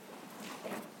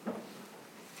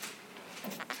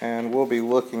and we'll be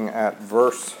looking at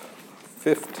verse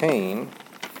 15.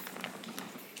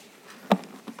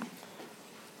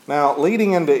 Now,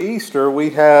 leading into Easter,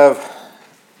 we have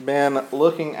been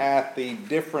looking at the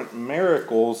different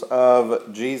miracles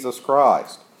of Jesus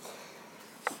Christ.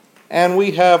 And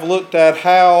we have looked at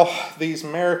how these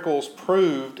miracles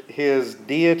proved his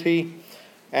deity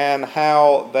and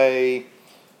how they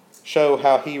show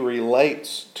how he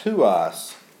relates to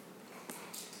us.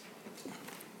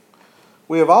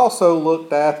 We have also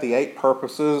looked at the 8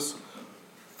 purposes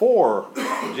for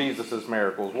Jesus'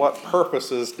 miracles. What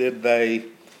purposes did they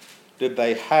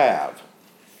have?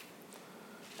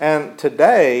 And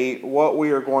today, what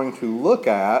we are going to look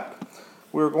at,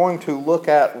 we're going to look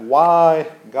at why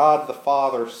God the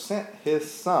Father sent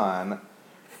his Son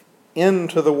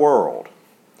into the world.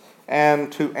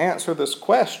 And to answer this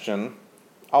question,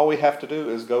 all we have to do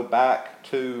is go back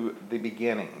to the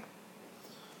beginning.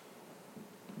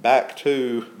 Back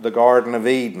to the Garden of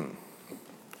Eden.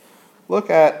 Look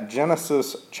at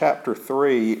Genesis chapter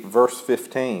 3, verse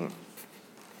 15.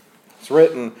 It's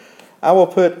written, "I will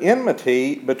put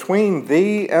enmity between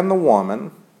thee and the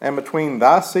woman, and between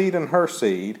thy seed and her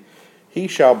seed. He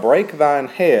shall break thine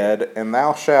head, and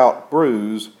thou shalt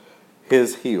bruise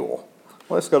his heel."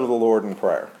 Let's go to the Lord in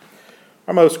prayer.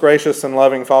 Our most gracious and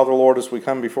loving Father, Lord, as we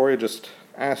come before you, just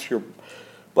ask your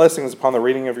blessings upon the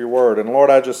reading of your word. And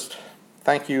Lord, I just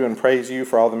thank you and praise you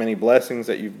for all the many blessings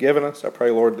that you've given us. I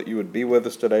pray, Lord, that you would be with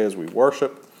us today as we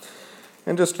worship.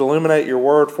 And just illuminate your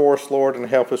word for us, Lord, and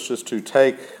help us just to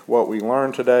take what we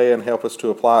learned today and help us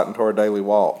to apply it into our daily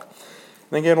walk.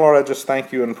 And again, Lord, I just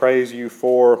thank you and praise you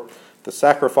for the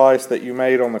sacrifice that you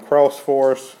made on the cross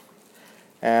for us.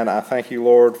 And I thank you,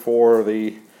 Lord, for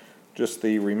the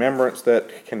remembrance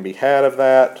that can be had of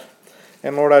that.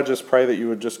 And Lord, I just pray that you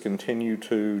would just continue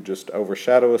to just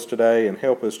overshadow us today and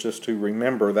help us just to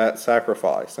remember that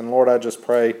sacrifice. And Lord, I just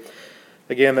pray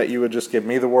again that you would just give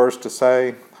me the words to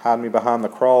say, hide me behind the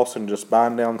cross, and just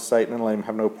bind down Satan and let him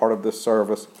have no part of this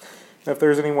service. And if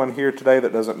there's anyone here today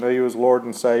that doesn't know you as Lord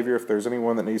and Savior, if there's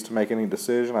anyone that needs to make any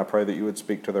decision, I pray that you would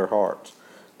speak to their hearts.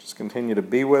 Just continue to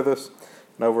be with us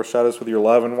and overshadow us with your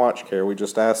love and watch care. We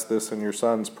just ask this in your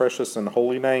Son's precious and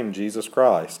holy name, Jesus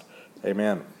Christ.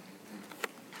 Amen.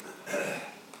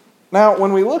 Now,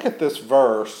 when we look at this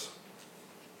verse,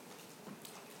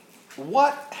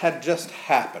 what had just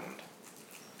happened?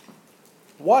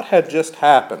 What had just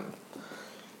happened?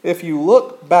 If you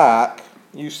look back,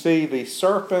 you see the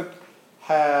serpent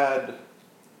had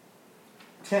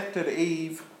tempted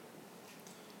Eve.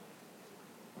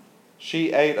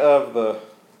 She ate of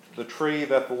the tree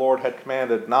that the Lord had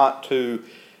commanded not to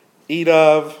eat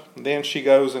of. Then she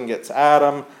goes and gets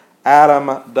Adam.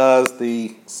 Adam does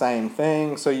the same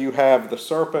thing. So you have the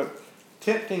serpent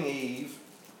tempting Eve,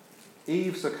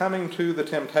 Eve succumbing to the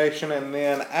temptation, and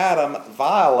then Adam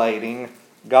violating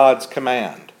God's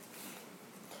command.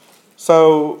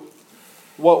 So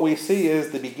what we see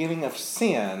is the beginning of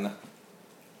sin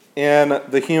in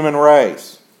the human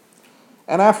race.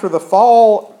 And after the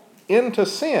fall into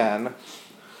sin,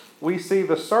 we see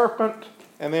the serpent,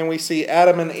 and then we see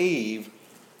Adam and Eve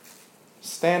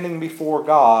standing before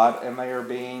God, and they are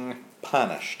being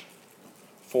punished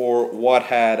for what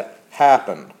had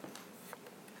happened.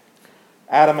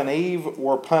 Adam and Eve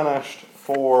were punished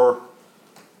for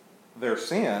their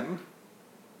sin,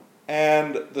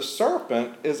 and the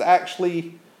serpent is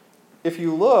actually, if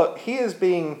you look, he is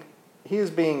being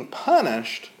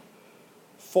punished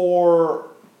for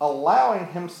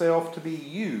allowing himself to be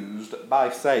used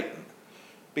by Satan,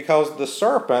 because the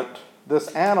serpent, this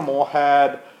animal,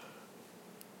 had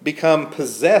become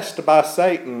possessed by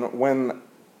Satan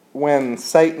when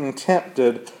Satan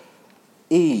tempted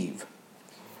Eve.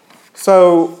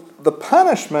 So the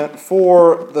punishment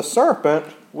for the serpent,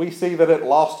 we see that it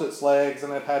lost its legs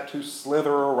and it had to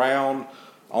slither around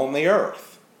on the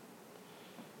earth.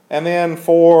 And then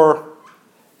for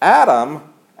Adam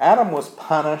was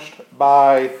punished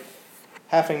by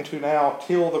having to now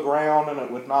till the ground, and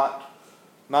it would not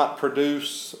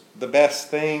produce the best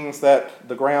things that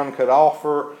the ground could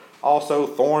offer. Also,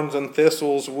 thorns and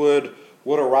thistles would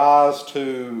arise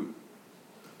to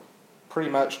pretty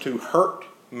much to hurt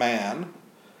man,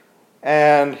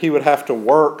 and he would have to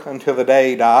work until the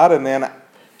day he died. And then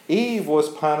Eve was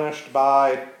punished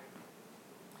by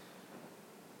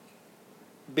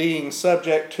being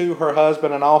subject to her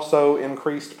husband and also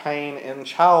increased pain in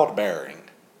childbearing.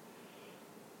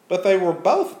 But they were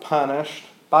both punished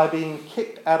by being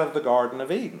kicked out of the Garden of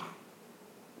Eden.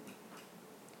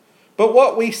 But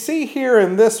what we see here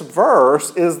in this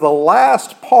verse is the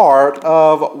last part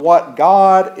of what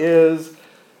God is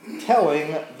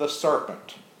telling the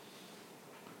serpent.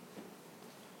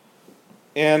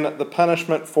 in the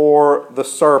punishment for the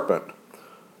serpent.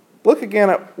 Look again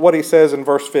at what he says in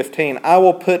verse 15. I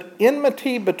will put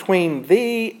enmity between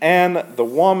thee and the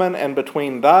woman, and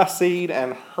between thy seed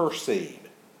and her seed.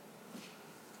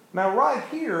 Now right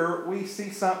here we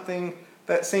see something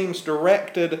that seems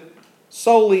directed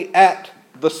solely at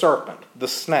the serpent, the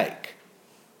snake.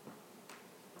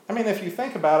 I mean, if you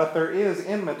think about it, there is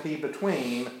enmity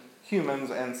between humans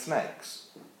and snakes.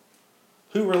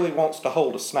 Who really wants to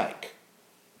hold a snake?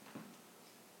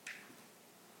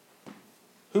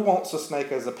 Who wants a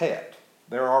snake as a pet?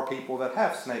 There are people that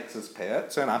have snakes as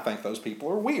pets, and I think those people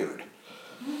are weird.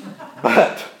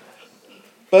 But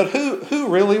who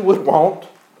really would want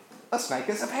a snake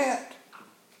as a pet?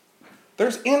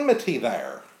 There's enmity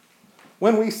there.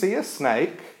 When we see a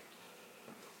snake,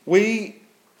 we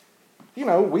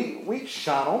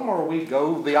shun them, or we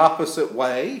go the opposite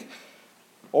way.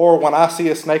 Or when I see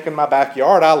a snake in my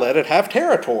backyard, I let it have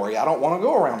territory. I don't want to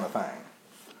go around the thing.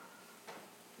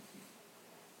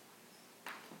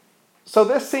 So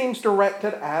this seems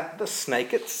directed at the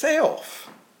snake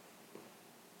itself.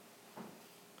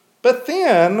 But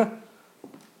then,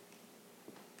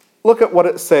 look at what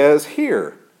it says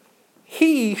here.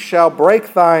 He shall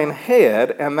break thine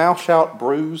head, and thou shalt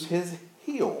bruise his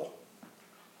heel.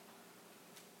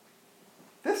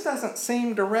 This doesn't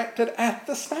seem directed at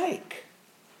the snake.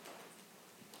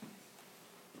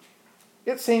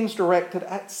 It seems directed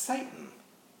at Satan,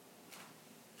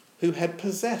 who had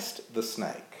possessed the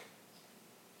snake.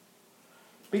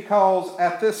 Because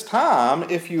at this time,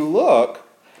 if you look,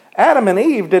 Adam and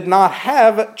Eve did not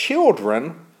have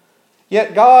children,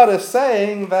 yet God is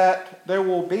saying that there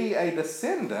will be a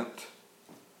descendant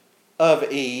of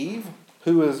Eve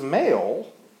who is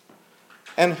male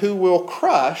and who will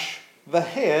crush the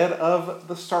head of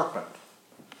the serpent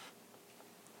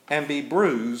and be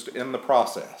bruised in the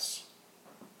process.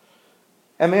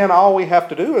 And then all we have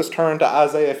to do is turn to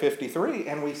Isaiah 53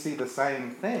 and we see the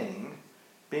same thing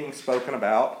being spoken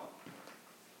about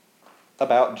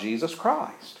Jesus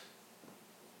Christ.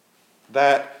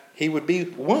 That he would be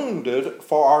wounded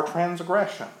for our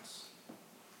transgressions,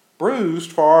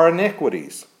 bruised for our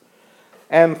iniquities,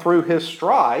 and through his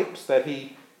stripes that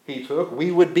he took,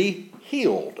 we would be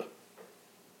healed.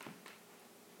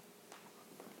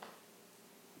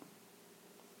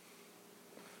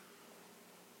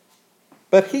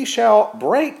 But he shall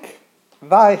break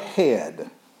thy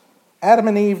head. Adam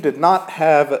and Eve did not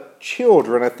have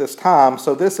children at this time,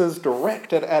 so this is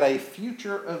directed at a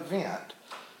future event.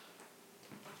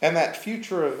 And that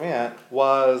future event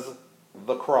was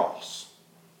the cross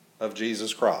of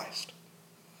Jesus Christ.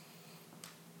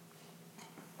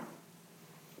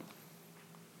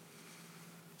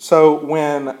 So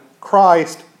when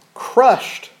Christ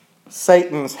crushed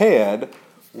Satan's head,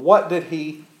 what did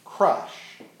he crush?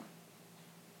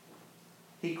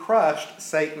 He crushed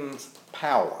Satan's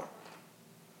power.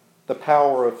 The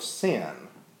power of sin,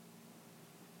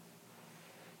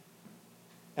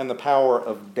 and the power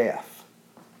of death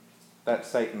that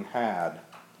Satan had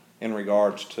in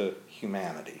regards to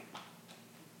humanity.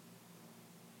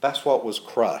 That's what was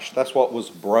crushed. That's what was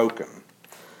broken.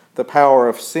 The power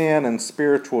of sin and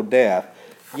spiritual death.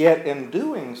 Yet in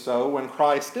doing so, when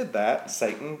Christ did that,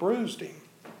 Satan bruised him.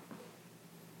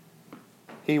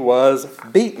 He was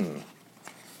beaten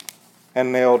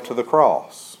and nailed to the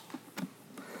cross.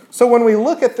 So when we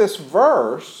look at this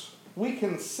verse, we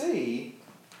can see,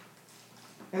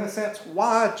 in a sense,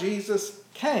 why Jesus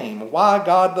came, why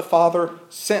God the Father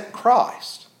sent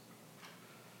Christ.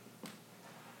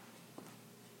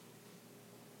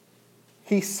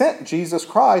 He sent Jesus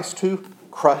Christ to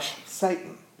crush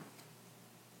Satan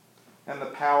and the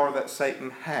power that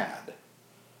Satan had,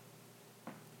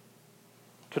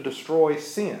 to destroy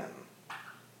sin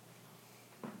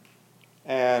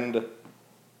and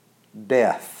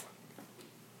death,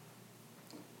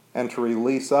 and to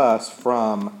release us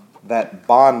from that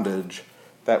bondage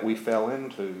that we fell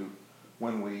into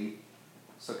when we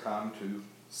succumbed to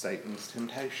Satan's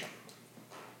temptation.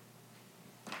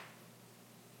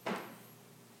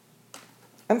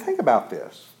 And think about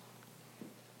this.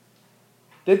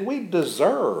 Did we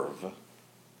deserve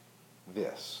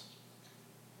this?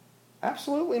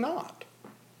 Absolutely not.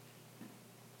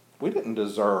 We didn't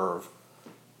deserve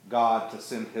God to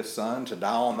send his Son to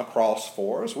die on the cross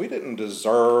for us. We didn't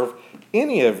deserve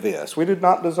any of this. We did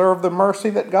not deserve the mercy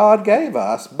that God gave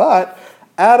us. But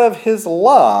out of his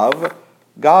love,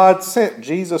 God sent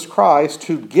Jesus Christ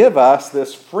to give us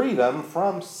this freedom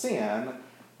from sin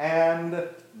and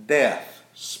death,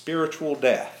 spiritual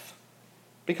death.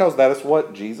 Because that is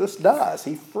what Jesus does.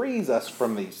 He frees us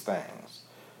from these things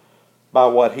by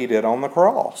what he did on the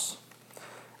cross.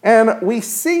 And we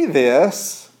see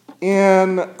this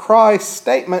in Christ's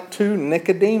statement to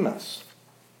Nicodemus.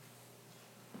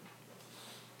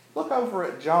 Look over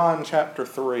at John chapter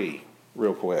 3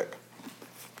 real quick.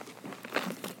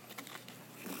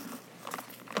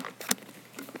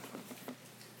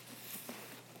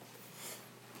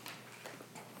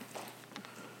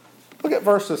 Look at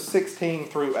verses 16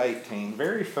 through 18.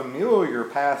 Very familiar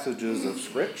passages of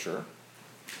Scripture.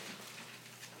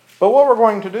 But what we're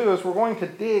going to do is we're going to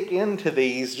dig into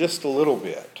these just a little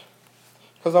bit.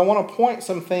 Because I want to point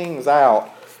some things out.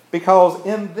 Because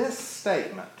in this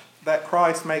statement that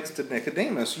Christ makes to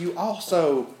Nicodemus, you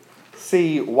also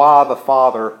see why the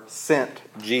Father sent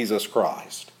Jesus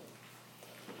Christ.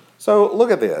 So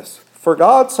look at this. For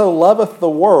God so loveth the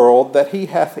world that he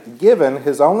hath given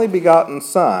his only begotten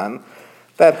Son,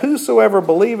 that whosoever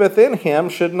believeth in him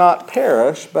should not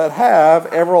perish, but have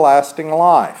everlasting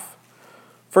life.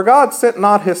 For God sent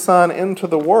not his Son into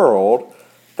the world,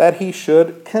 that he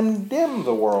should condemn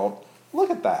the world. Look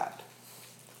at that.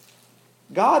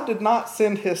 God did not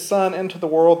send his Son into the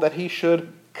world that he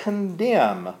should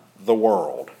condemn the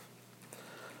world,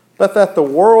 but that the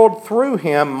world through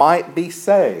him might be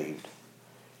saved.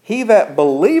 He that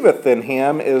believeth in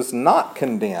him is not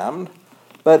condemned,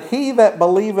 but he that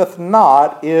believeth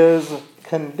not is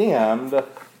condemned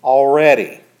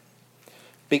already,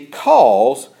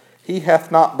 because he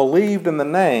hath not believed in the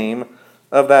name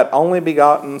of that only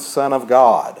begotten Son of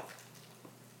God.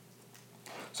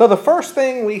 So the first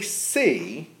thing we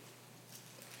see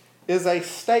is a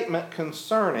statement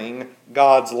concerning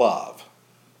God's love.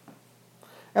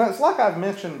 And it's like I've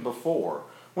mentioned before.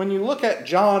 When you look at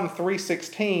John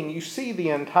 3:16, you see the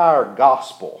entire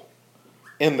gospel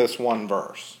in this one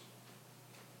verse.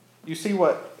 You see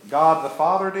what God the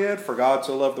Father did, for God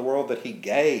so loved the world that he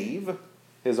gave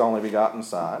his only begotten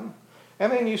Son.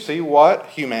 And then you see what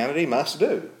humanity must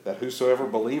do, that whosoever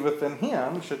believeth in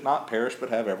him should not perish but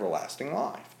have everlasting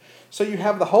life. So you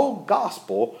have the whole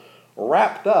gospel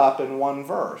wrapped up in one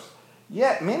verse.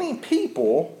 Yet many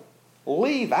people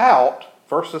leave out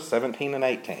verses 17 and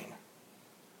 18.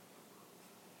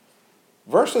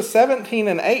 Verses 17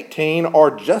 and 18 are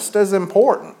just as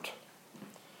important,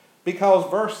 because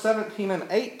verse 17 and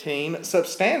 18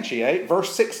 substantiate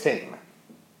verse 16.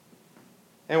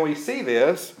 And we see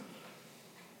this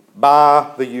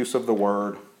by the use of the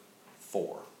word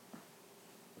for.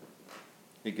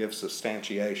 It gives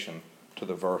substantiation to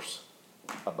the verse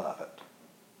above it.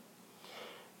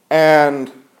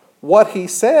 And what he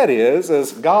said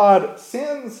is God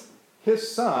sends his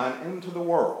Son into the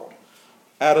world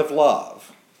out of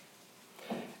love.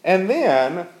 And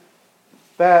then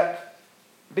that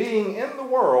being in the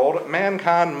world,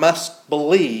 mankind must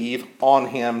believe on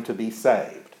him to be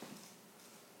saved.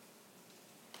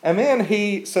 And then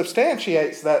he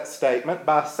substantiates that statement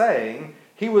by saying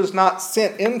he was not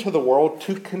sent into the world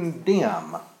to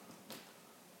condemn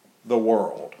the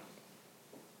world.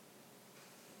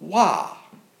 Why?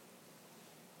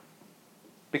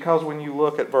 Because when you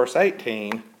look at verse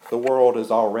 18, the world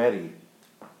is already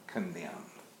condemned.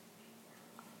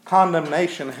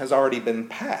 Condemnation has already been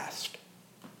passed.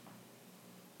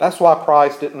 That's why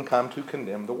Christ didn't come to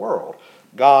condemn the world.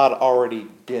 God already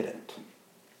did it.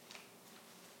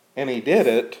 And he did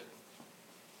it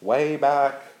way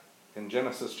back in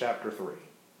Genesis chapter 3,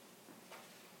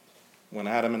 when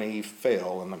Adam and Eve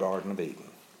fell in the Garden of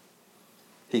Eden.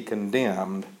 He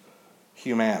condemned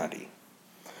humanity.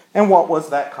 And what was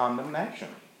that condemnation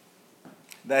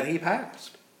that he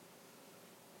passed?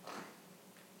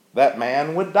 That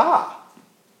man would die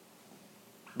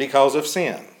because of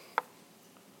sin.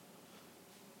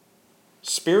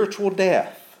 Spiritual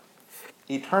death,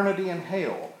 eternity in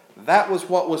hell, that was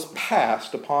what was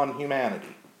passed upon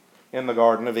humanity in the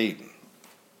Garden of Eden.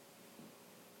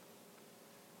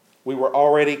 We were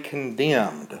already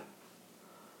condemned.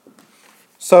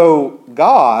 So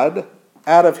God,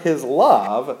 out of his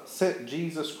love, sent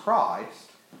Jesus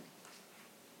Christ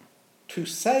to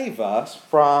save us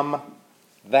from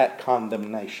that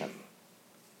condemnation.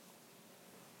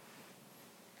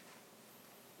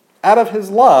 Out of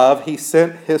his love, he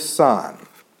sent his Son,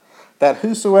 that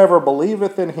whosoever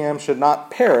believeth in him should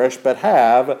not perish, but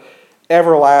have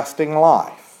everlasting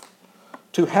life.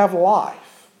 To have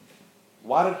life.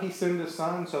 Why did he send his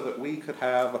Son? So that we could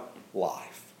have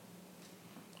life.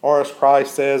 Or as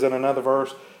Christ says in another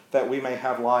verse, that we may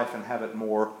have life and have it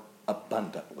more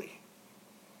abundantly.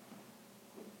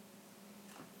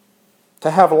 To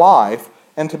have life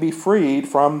and to be freed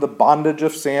from the bondage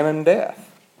of sin and death.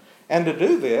 And to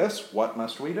do this, what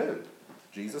must we do?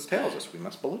 Jesus tells us we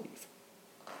must believe.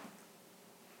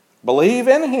 Believe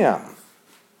in him.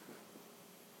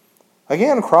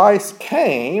 Again, Christ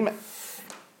came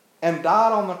and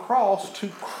died on the cross to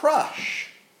crush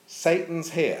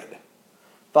Satan's head,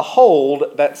 the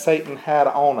hold that Satan had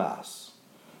on us,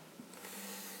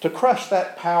 to crush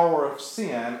that power of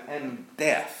sin and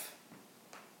death,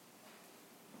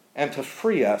 and to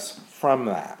free us from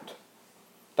that.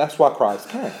 That's why Christ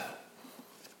came.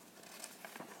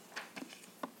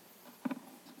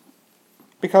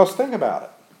 Because think about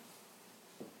it.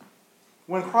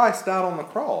 When Christ died on the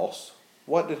cross,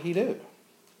 what did he do?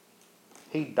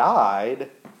 He died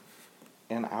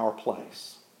in our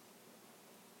place.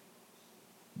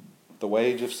 The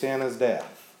wage of sin is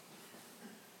death,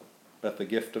 but the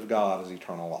gift of God is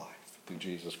eternal life through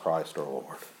Jesus Christ our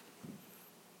Lord.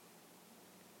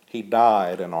 He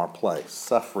died in our place,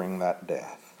 suffering that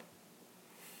death,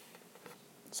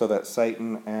 so that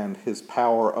Satan and his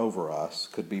power over us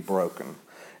could be broken.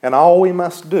 And all we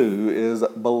must do is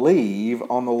believe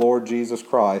on the Lord Jesus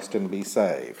Christ and be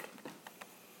saved.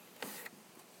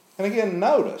 And again,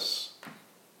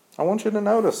 I want you to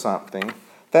notice something,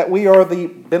 that we are the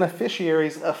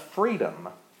beneficiaries of freedom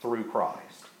through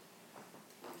Christ.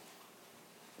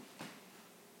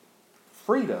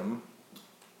 Freedom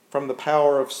from the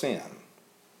power of sin.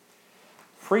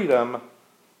 Freedom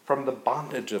from the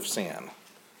bondage of sin.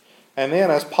 And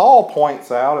then, as Paul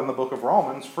points out in the book of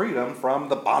Romans, freedom from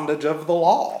the bondage of the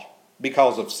law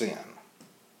because of sin.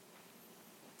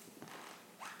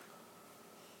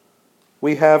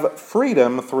 We have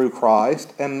freedom through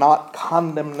Christ and not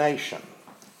condemnation.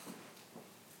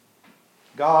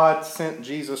 God sent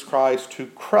Jesus Christ to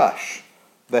crush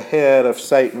the head of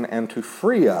Satan and to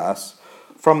free us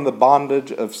from the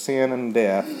bondage of sin and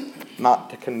death, not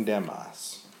to condemn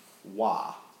us.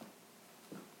 Why?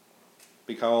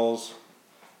 Because,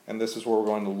 and this is where we're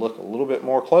going to look a little bit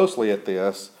more closely at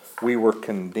this, we were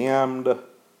condemned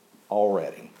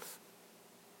already.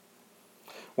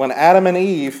 When Adam and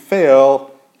Eve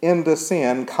fell into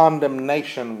sin,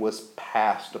 condemnation was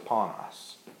passed upon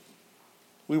us.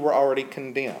 We were already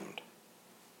condemned.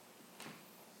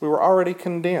 We were already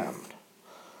condemned.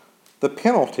 The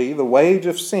penalty, the wage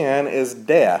of sin, is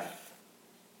death.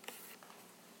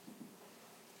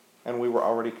 And we were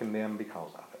already condemned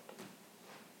because of it.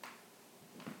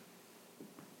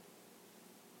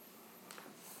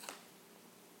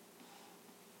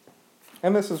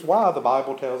 And this is why the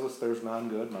Bible tells us there's none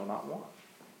good, no, not one.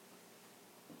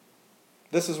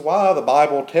 This is why the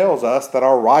Bible tells us that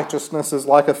our righteousness is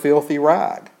like a filthy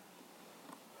rag.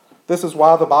 This is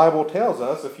why the Bible tells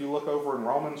us, if you look over in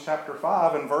Romans chapter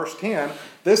 5 and verse 10,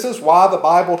 this is why the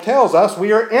Bible tells us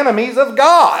we are enemies of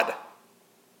God.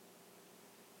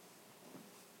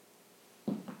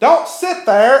 Don't sit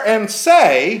there and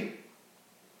say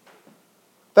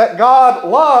that God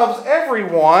loves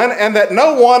everyone and that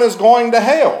no one is going to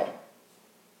hell.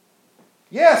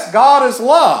 Yes, God is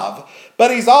love,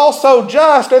 but He's also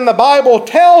just, and the Bible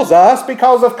tells us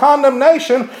because of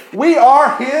condemnation, we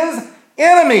are His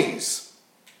enemies.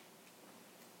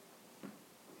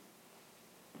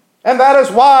 And that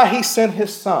is why He sent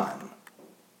His Son.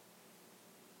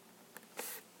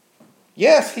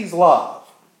 Yes, He's love,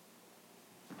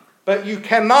 but you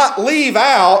cannot leave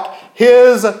out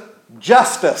His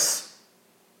justice.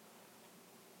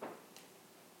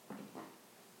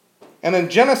 And in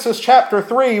Genesis chapter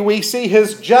 3, we see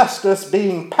His justice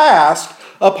being passed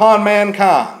upon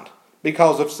mankind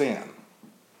because of sin.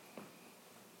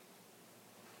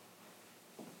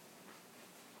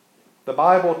 The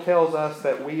Bible tells us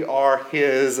that we are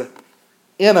His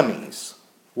enemies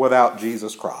without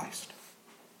Jesus Christ.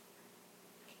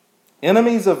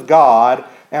 Enemies of God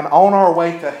and on our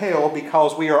way to hell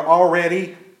because we are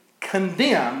already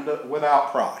condemned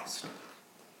without Christ.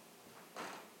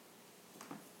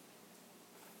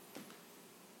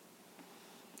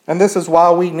 And this is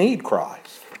why we need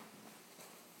Christ.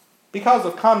 Because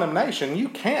of condemnation, you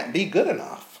can't be good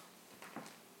enough.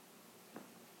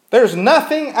 There's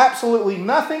nothing, absolutely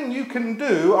nothing you can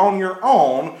do on your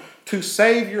own to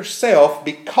save yourself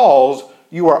because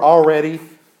you are already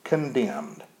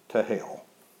condemned to hell.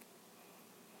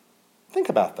 Think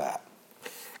about that.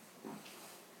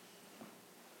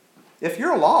 If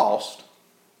you're lost,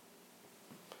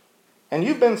 and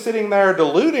you've been sitting there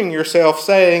deluding yourself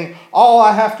saying, all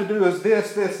I have to do is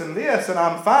this, this, and this, and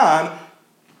I'm fine,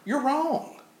 you're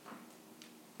wrong.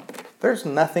 There's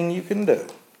nothing you can do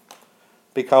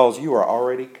because you are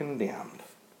already condemned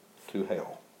to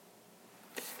hell.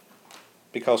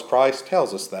 Because Christ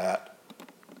tells us that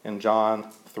in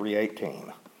John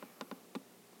 3:18.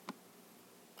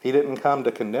 He didn't come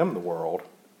to condemn the world.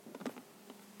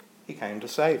 He came to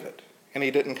save it. And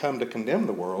He didn't come to condemn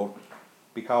the world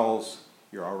because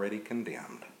you're already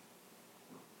condemned.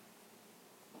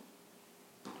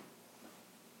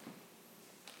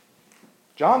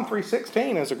 John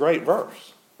 3:16 is a great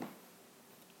verse,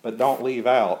 but don't leave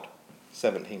out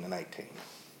 17 and 18.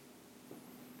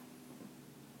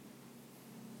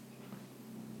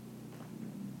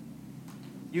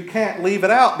 You can't leave it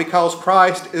out because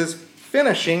Christ is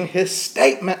finishing his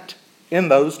statement in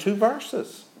those two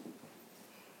verses.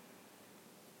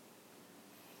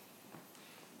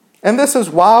 And this is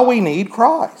why we need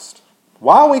Christ.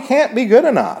 Why we can't be good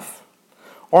enough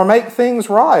or make things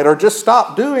right or just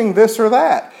stop doing this or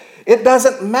that. It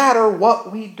doesn't matter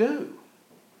what we do.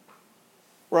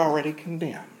 We're already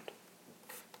condemned.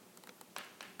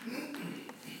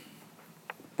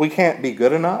 We can't be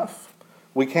good enough.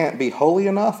 We can't be holy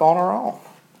enough on our own.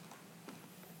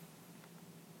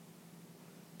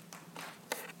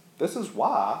 This is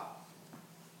why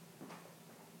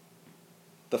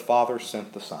the Father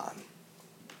sent the Son,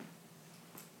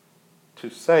 to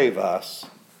save us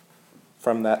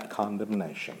from that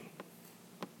condemnation.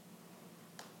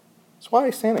 That's why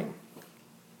he sent him.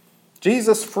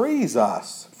 Jesus frees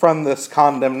us from this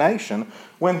condemnation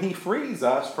when he frees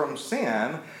us from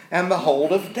sin and the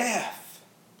hold of death.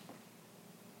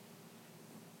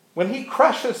 When he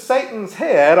crushes Satan's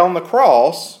head on the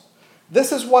cross,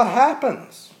 this is what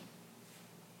happens.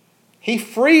 He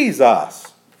frees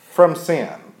us from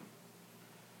sin.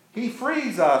 He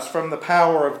frees us from the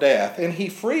power of death, and he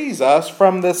frees us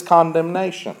from this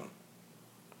condemnation.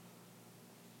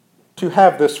 To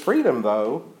have this freedom,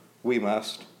 though, we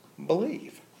must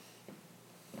believe.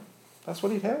 That's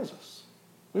what he tells us.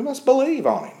 We must believe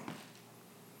on him.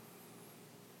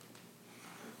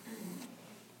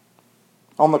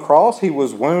 On the cross, he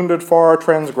was wounded for our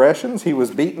transgressions. He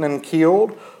was beaten and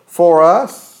killed for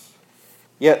us.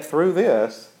 Yet through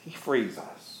this, he frees us.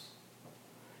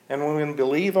 And when we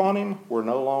believe on him, we're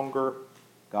no longer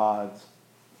God's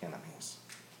enemies.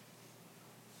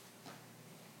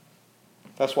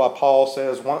 That's why Paul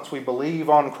says once we believe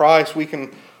on Christ, we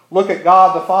can look at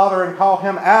God the Father and call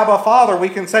him Abba, Father. We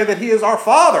can say that he is our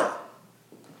Father.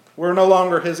 We're no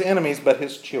longer his enemies, but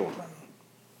his children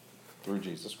through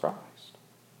Jesus Christ.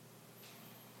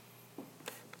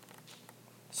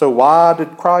 So why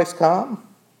did Christ come?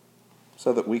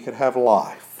 So that we could have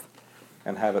life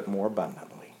and have it more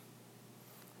abundantly.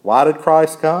 Why did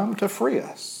Christ come? To free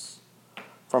us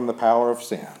from the power of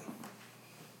sin.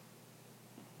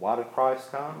 Why did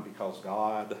Christ come? Because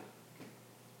God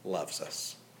loves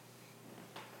us.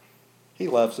 He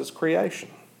loves his creation.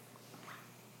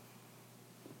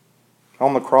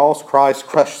 On the cross, Christ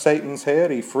crushed Satan's head.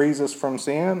 He frees us from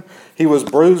sin. He was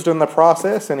bruised in the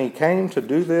process, and he came to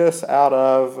do this out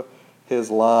of his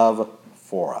love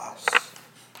for us.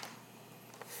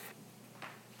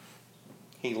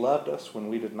 He loved us when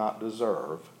we did not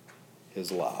deserve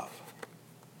his love.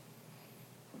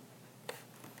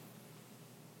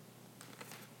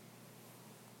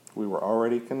 We were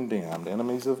already condemned,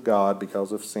 enemies of God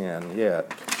because of sin,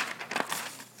 yet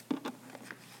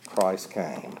Christ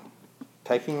came,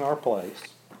 taking our place,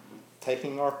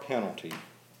 taking our penalty,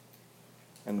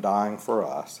 and dying for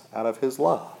us out of his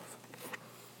love.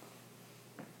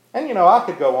 And I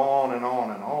could go on and on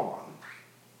and on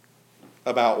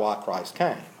about why Christ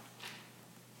came.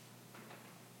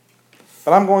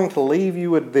 But I'm going to leave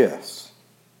you with this.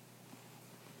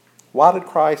 Why did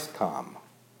Christ come?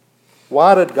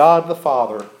 Why did God the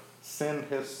Father send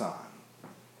his Son?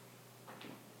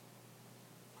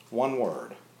 One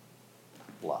word: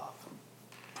 love.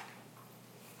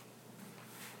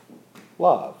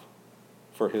 Love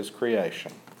for his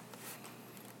creation.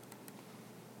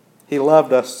 He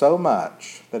loved us so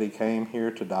much that he came here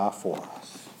to die for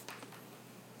us,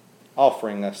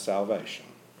 offering us salvation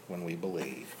when we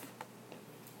believe.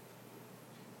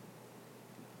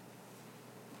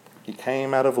 He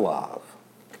came out of love,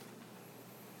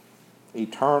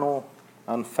 eternal,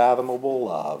 unfathomable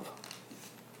love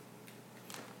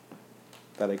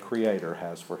that a creator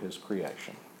has for his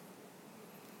creation.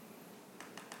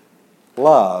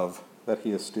 Love that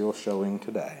he is still showing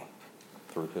today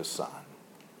through his Son,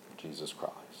 Jesus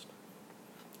Christ.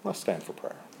 Let's stand for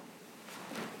prayer.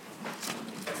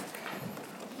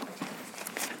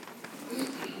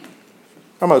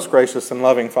 Our most gracious and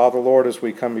loving Father, Lord, as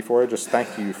we come before you, just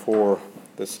thank you for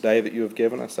this day that you have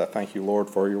given us. I thank you,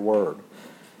 Lord, for your word.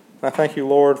 And I thank you,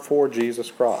 Lord, for Jesus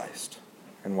Christ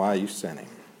and why you sent him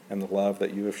and the love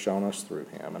that you have shown us through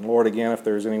him. And Lord, again, if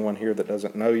there's anyone here that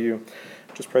doesn't know you,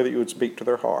 just pray that you would speak to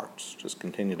their hearts. Just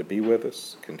continue to be with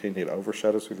us. Continue to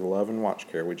overshadow us with your love and watch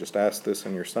care. We just ask this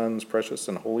in your Son's precious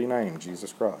and holy name,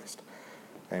 Jesus Christ.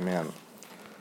 Amen.